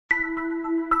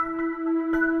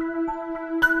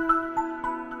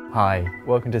Hi,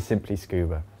 welcome to Simply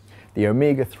Scuba, the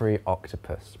omega-3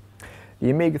 Octopus. The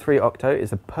omega-3 Octo is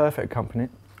the perfect complement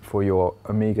for your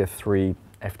omega-3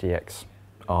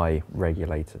 FDXi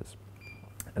regulators.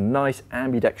 A nice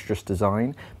ambidextrous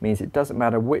design means it doesn't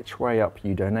matter which way up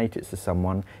you donate it to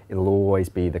someone, it'll always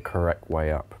be the correct way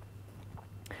up.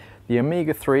 The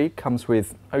omega-3 comes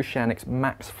with Oceanic's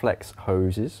Max Flex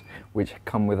hoses, which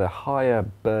come with a higher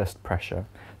burst pressure.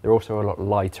 They're also a lot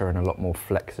lighter and a lot more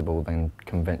flexible than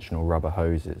conventional rubber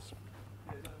hoses.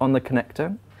 On the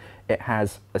connector, it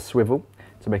has a swivel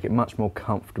to make it much more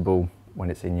comfortable when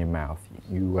it's in your mouth.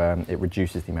 It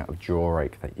reduces the amount of jaw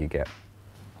ache that you get.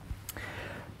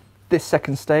 This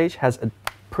second stage has a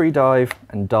pre-dive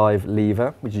and dive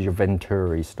lever, which is your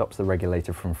venturi, stops the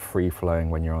regulator from free-flowing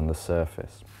when you're on the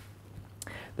surface.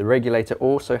 The regulator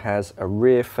also has a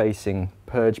rear-facing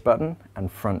purge button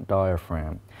and front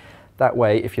diaphragm. That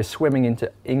way, if you're swimming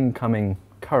into incoming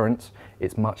currents,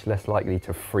 it's much less likely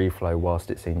to free flow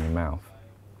whilst it's in your mouth.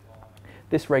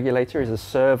 This regulator is a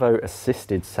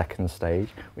servo-assisted second stage,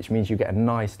 which means you get a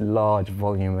nice large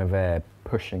volume of air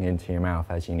pushing into your mouth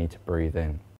as you need to breathe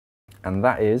in. And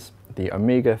that is the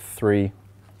omega-3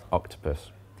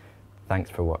 Octopus. Thanks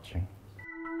for watching.